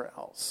somewhere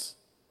else.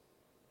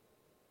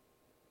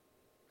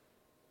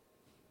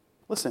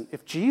 Listen,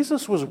 if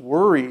Jesus was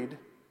worried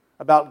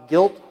about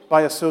guilt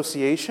by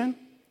association,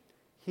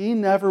 he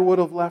never would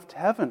have left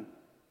heaven.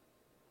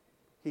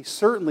 he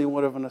certainly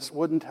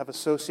wouldn't have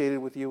associated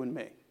with you and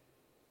me.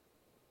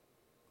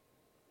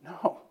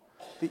 No.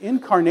 The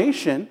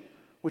incarnation,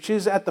 which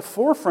is at the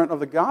forefront of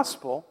the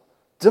gospel,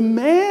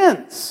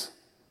 demands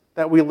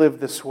that we live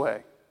this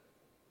way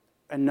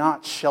and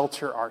not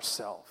shelter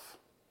ourselves.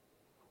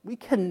 We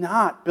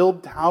cannot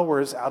build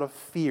towers out of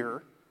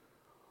fear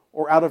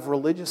or out of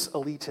religious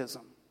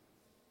elitism.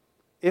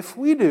 If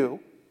we do,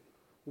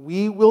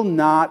 we will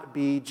not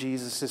be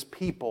Jesus'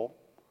 people.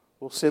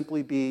 We'll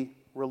simply be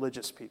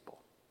religious people.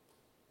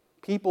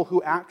 People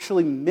who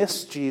actually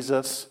miss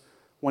Jesus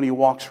when he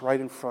walks right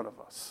in front of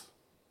us.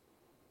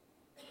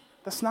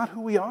 That's not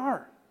who we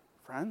are,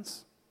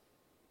 friends.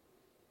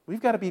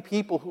 We've got to be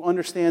people who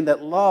understand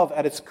that love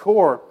at its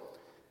core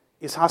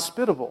is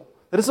hospitable.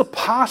 That it's a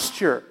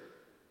posture,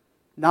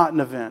 not an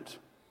event.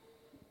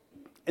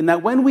 And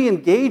that when we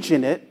engage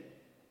in it,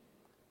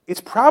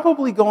 it's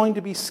probably going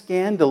to be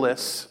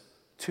scandalous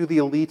to the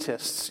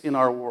elitists in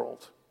our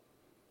world.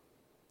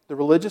 The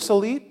religious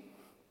elite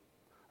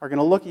are going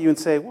to look at you and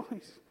say, "What?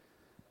 You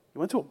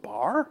went to a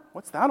bar?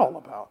 What's that all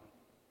about?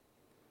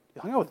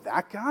 You hung out with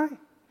that guy?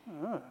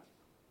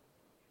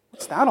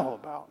 What's that all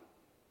about?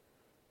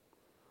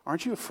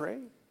 Aren't you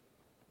afraid?"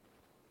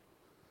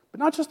 But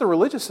not just the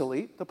religious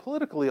elite, the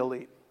politically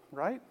elite,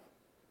 right?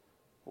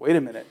 Wait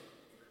a minute.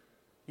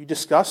 You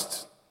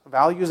discussed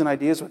values and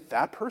ideas with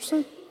that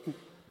person?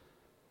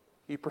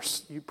 You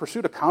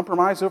pursued a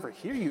compromise over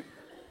here?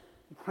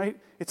 Right?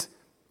 It's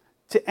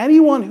to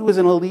anyone who is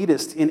an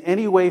elitist in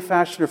any way,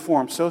 fashion, or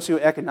form,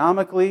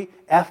 socioeconomically,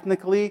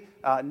 ethnically,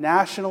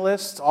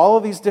 nationalists, all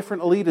of these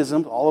different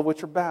elitisms, all of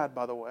which are bad,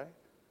 by the way,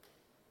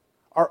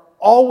 are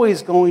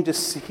always going to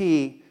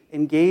see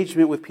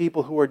engagement with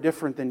people who are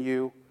different than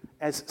you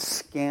as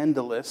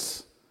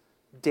scandalous,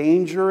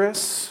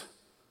 dangerous,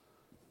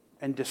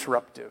 and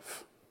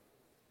disruptive.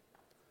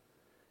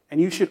 And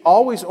you should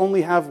always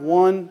only have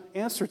one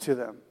answer to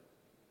them.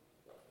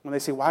 When they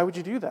say, "Why would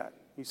you do that?"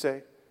 You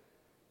say,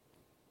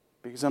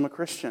 "Because I'm a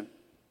Christian.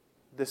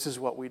 This is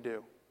what we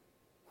do."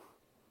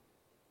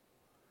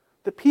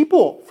 The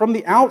people from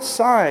the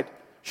outside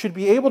should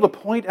be able to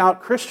point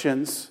out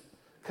Christians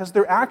because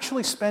they're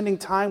actually spending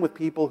time with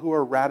people who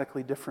are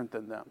radically different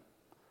than them.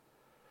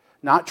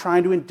 Not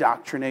trying to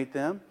indoctrinate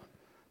them,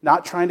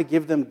 not trying to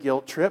give them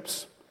guilt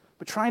trips,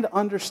 but trying to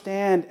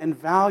understand and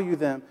value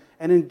them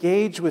and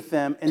engage with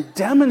them and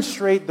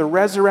demonstrate the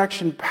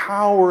resurrection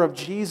power of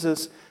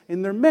Jesus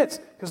in their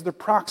midst because they're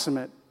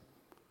proximate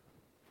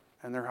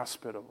and they're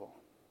hospitable.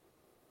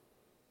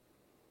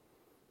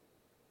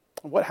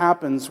 What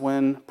happens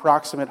when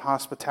proximate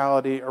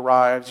hospitality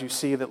arrives? You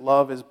see that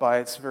love is by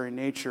its very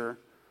nature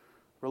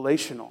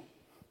relational.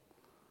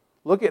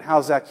 Look at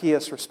how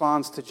Zacchaeus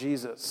responds to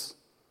Jesus.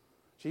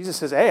 Jesus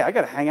says, "Hey, I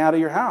got to hang out at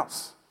your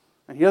house."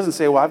 And he doesn't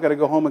say, "Well, I've got to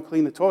go home and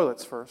clean the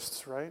toilets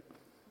first," right?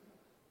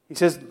 He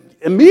says,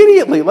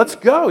 "Immediately, let's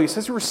go." He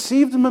says he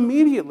received him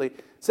immediately.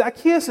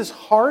 Zacchaeus'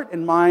 heart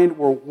and mind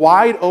were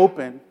wide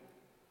open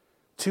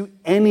to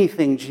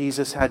anything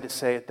Jesus had to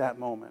say at that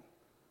moment.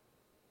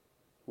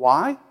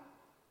 Why?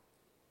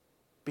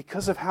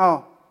 Because of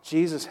how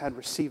Jesus had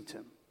received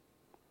him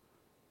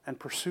and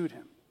pursued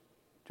him.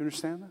 Do you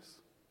understand this?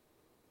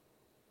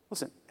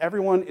 Listen,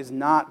 everyone is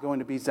not going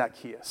to be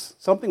Zacchaeus.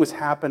 Something was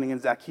happening in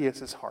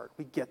Zacchaeus' heart.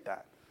 We get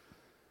that.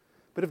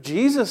 But if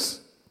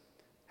Jesus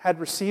had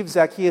received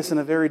Zacchaeus in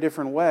a very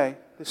different way,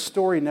 this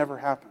story never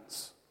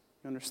happens.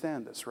 You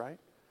understand this, right?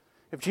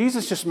 If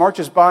Jesus just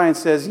marches by and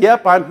says,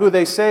 "Yep, I'm who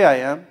they say I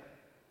am,"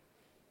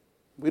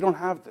 we don't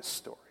have this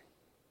story.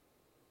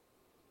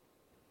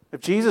 If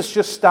Jesus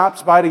just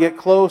stops by to get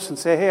close and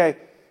say, "Hey,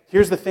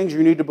 here's the things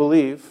you need to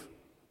believe,"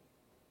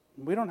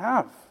 we don't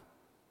have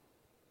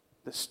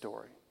this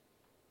story.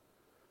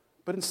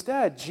 But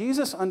instead,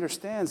 Jesus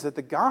understands that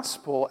the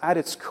gospel at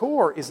its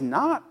core is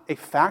not a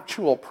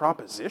factual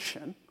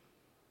proposition.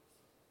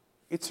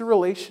 It's a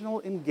relational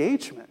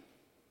engagement.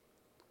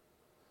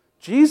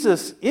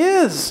 Jesus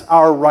is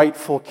our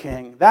rightful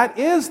king. That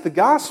is the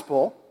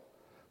gospel.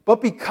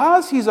 But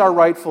because he's our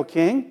rightful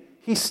king,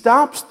 he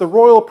stops the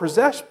royal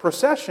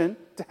procession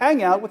to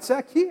hang out with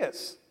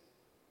Zacchaeus.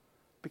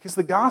 Because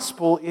the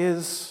gospel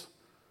is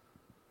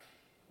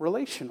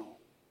relational.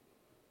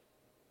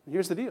 And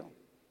here's the deal.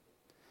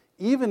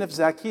 Even if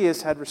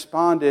Zacchaeus had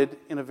responded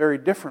in a very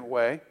different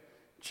way,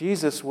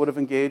 Jesus would have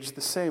engaged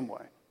the same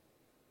way.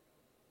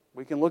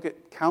 We can look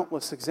at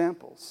countless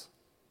examples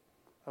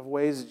of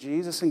ways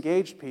Jesus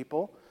engaged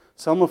people,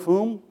 some of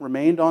whom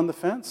remained on the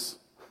fence,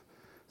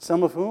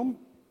 some of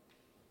whom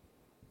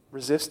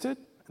resisted,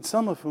 and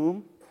some of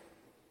whom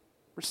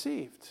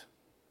received.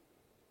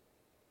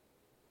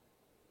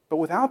 But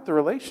without the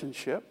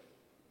relationship,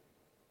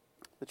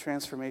 the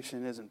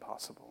transformation isn't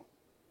possible.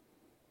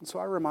 And so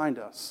I remind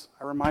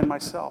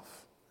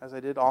myself, as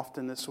I did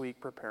often this week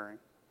preparing,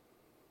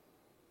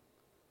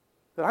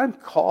 that I'm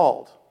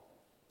called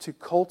to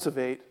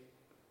cultivate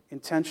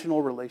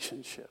intentional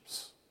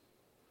relationships.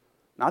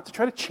 Not to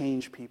try to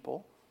change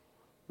people,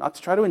 not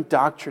to try to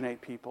indoctrinate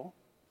people,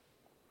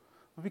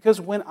 but because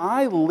when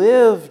I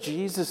live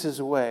Jesus'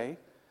 way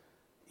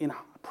in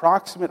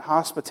proximate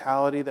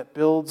hospitality that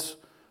builds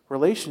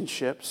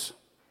relationships,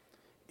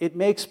 it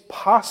makes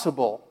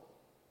possible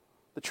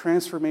the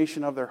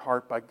transformation of their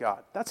heart by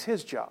God. That's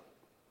His job.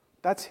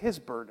 That's His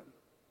burden.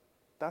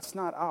 That's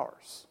not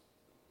ours.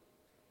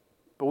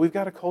 But we've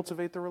got to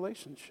cultivate the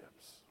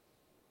relationships.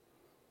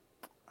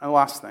 And the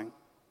last thing,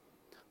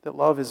 that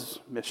love is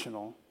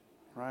missional,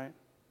 right?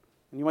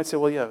 And you might say,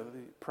 well, yeah, the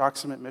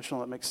proximate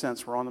missional, that makes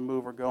sense. We're on the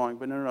move, we're going.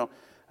 But no.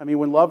 I mean,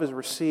 when love is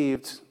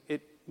received,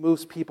 it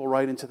moves people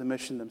right into the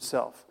mission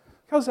themselves.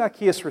 Look how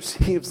Zacchaeus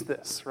receives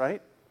this,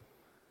 right?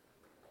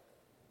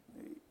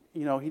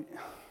 You know,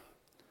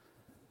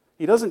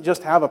 he doesn't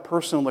just have a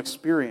personal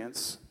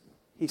experience.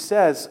 He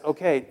says,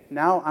 okay,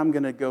 now I'm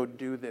going to go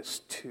do this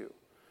too.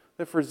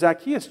 That for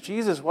Zacchaeus,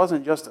 Jesus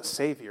wasn't just a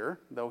savior,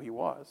 though he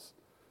was.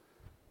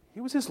 He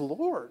was his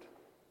Lord.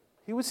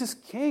 He was his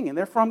king, and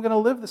therefore I'm going to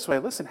live this way.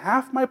 Listen,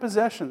 half my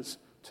possessions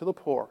to the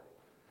poor.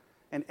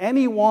 And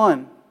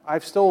anyone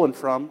I've stolen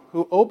from,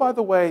 who, oh, by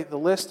the way, the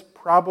list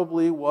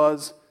probably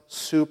was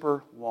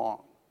super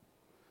long.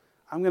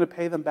 I'm going to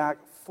pay them back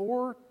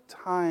 4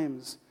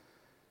 times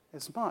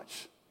as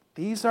much.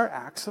 These are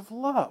acts of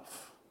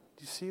love.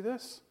 Do you see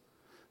this?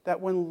 That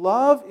when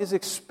love is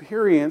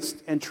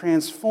experienced and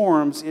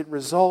transforms, it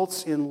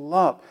results in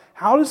love.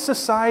 How does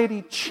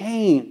society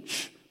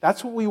change?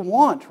 That's what we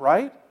want,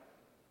 right?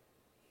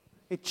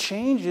 It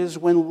changes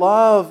when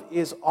love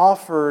is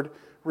offered,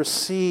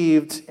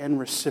 received, and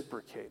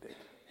reciprocated.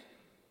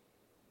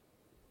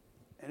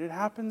 And it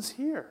happens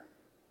here.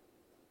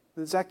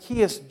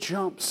 Zacchaeus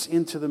jumps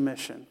into the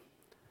mission.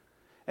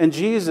 And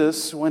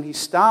Jesus, when he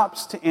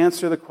stops to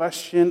answer the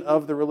question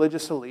of the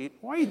religious elite,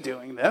 why are you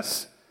doing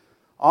this?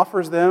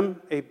 Offers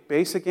them a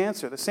basic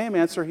answer, the same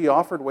answer he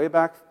offered way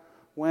back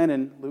when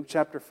in Luke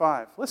chapter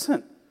 5.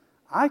 Listen,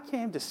 I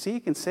came to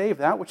seek and save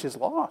that which is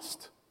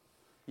lost.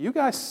 You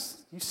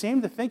guys, you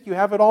seem to think you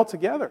have it all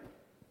together.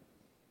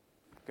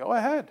 Go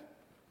ahead.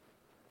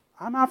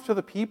 I'm after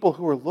the people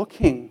who are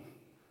looking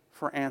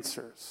for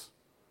answers,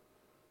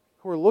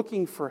 who are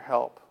looking for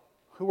help,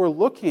 who are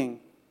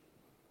looking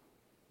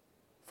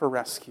for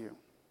rescue.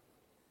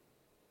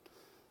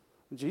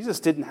 Jesus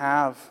didn't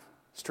have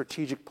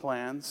strategic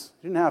plans.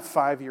 He didn't have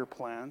 5-year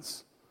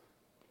plans.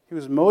 He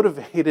was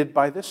motivated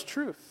by this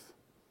truth.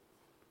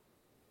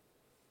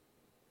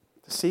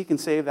 To seek and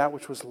save that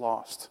which was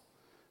lost.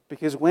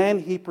 Because when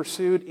he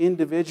pursued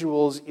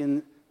individuals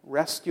in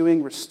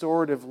rescuing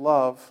restorative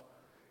love,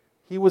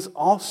 he was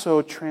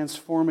also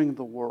transforming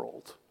the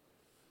world.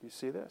 You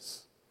see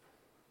this?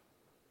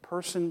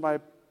 Person by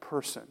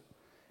person.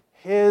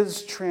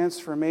 His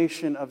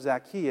transformation of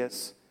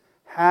Zacchaeus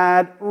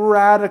had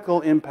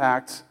radical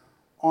impact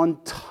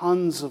on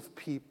tons of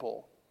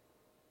people.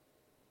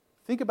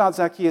 Think about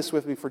Zacchaeus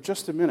with me for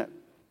just a minute.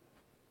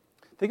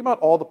 Think about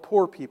all the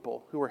poor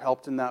people who were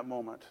helped in that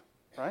moment,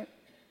 right?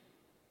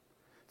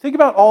 Think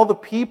about all the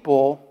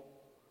people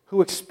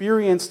who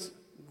experienced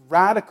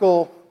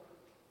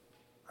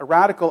a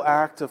radical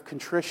act of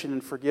contrition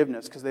and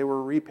forgiveness because they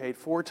were repaid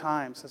 4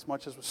 times as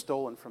much as was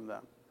stolen from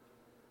them.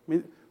 I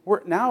mean,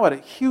 we're now at a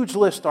huge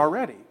list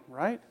already,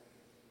 right?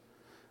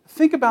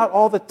 Think about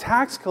all the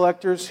tax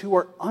collectors who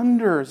are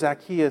under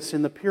Zacchaeus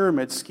in the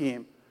pyramid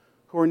scheme,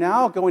 who are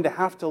now going to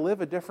have to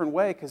live a different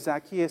way because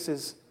Zacchaeus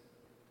is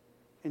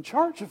in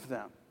charge of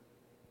them.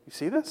 You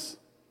see this?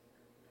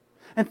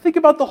 And think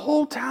about the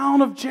whole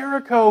town of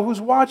Jericho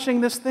who's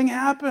watching this thing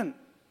happen.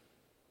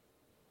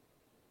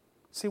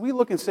 See, we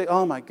look and say,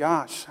 oh my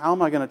gosh, how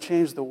am I going to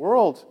change the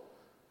world?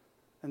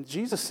 And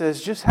Jesus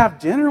says, just have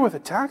dinner with a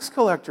tax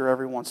collector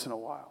every once in a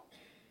while.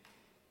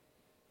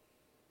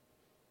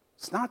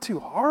 It's not too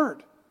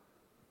hard.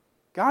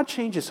 God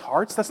changes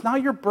hearts. That's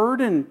not your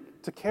burden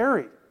to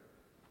carry.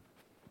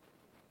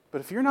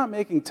 But if you're not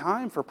making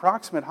time for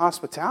proximate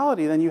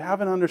hospitality, then you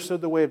haven't understood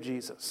the way of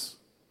Jesus.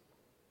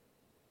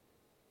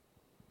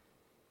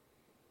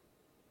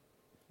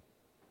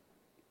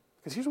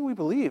 Because here's what we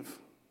believe.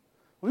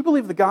 We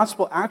believe the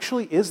gospel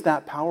actually is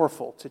that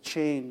powerful to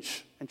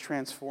change and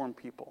transform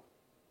people.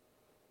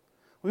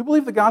 We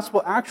believe the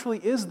gospel actually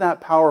is that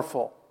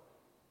powerful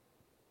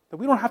that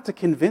we don't have to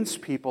convince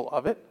people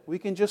of it. We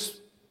can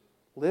just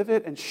live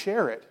it and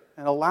share it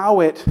and allow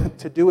it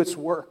to do its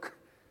work.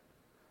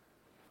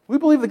 We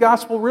believe the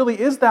gospel really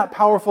is that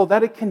powerful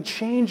that it can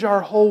change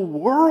our whole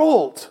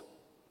world.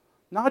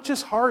 Not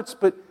just hearts,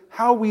 but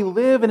how we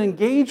live and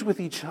engage with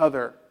each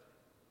other.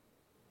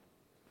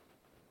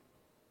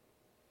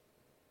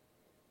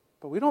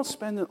 But we don't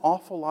spend an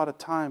awful lot of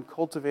time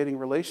cultivating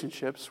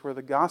relationships where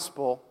the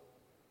gospel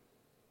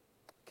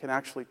can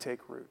actually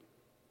take root.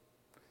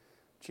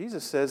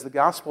 Jesus says the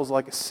gospel is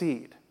like a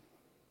seed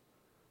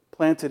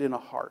planted in a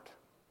heart.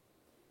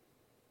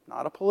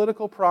 Not a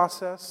political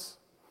process,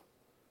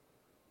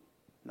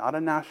 not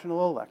a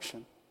national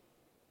election,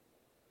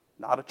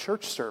 not a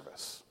church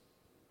service.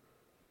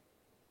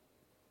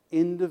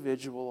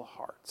 Individual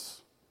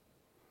hearts.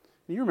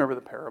 You remember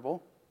the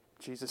parable.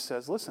 Jesus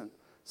says, listen,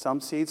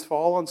 some seeds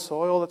fall on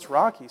soil that's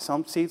rocky.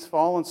 Some seeds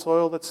fall on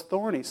soil that's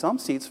thorny. Some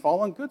seeds fall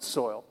on good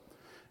soil.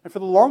 And for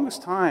the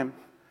longest time,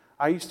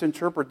 I used to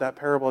interpret that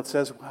parable. It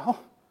says,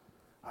 well,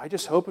 I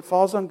just hope it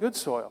falls on good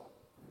soil.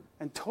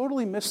 And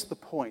totally missed the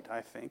point, I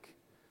think,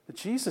 that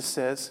Jesus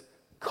says,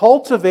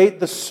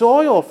 cultivate the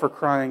soil, for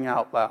crying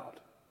out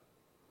loud.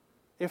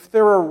 If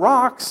there are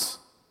rocks,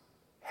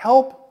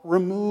 help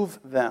remove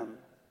them.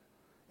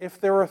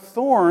 If there are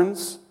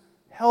thorns,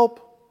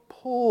 help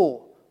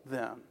pull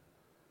them.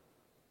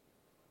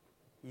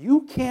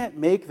 You can't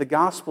make the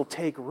gospel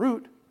take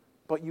root,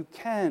 but you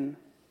can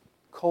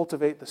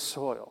cultivate the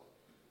soil.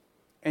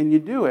 And you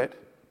do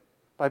it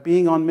by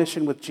being on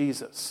mission with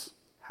Jesus.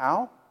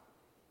 How?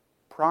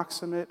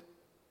 Proximate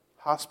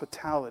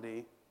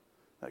hospitality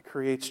that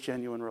creates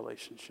genuine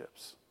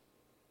relationships.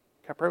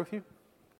 Can I pray with you?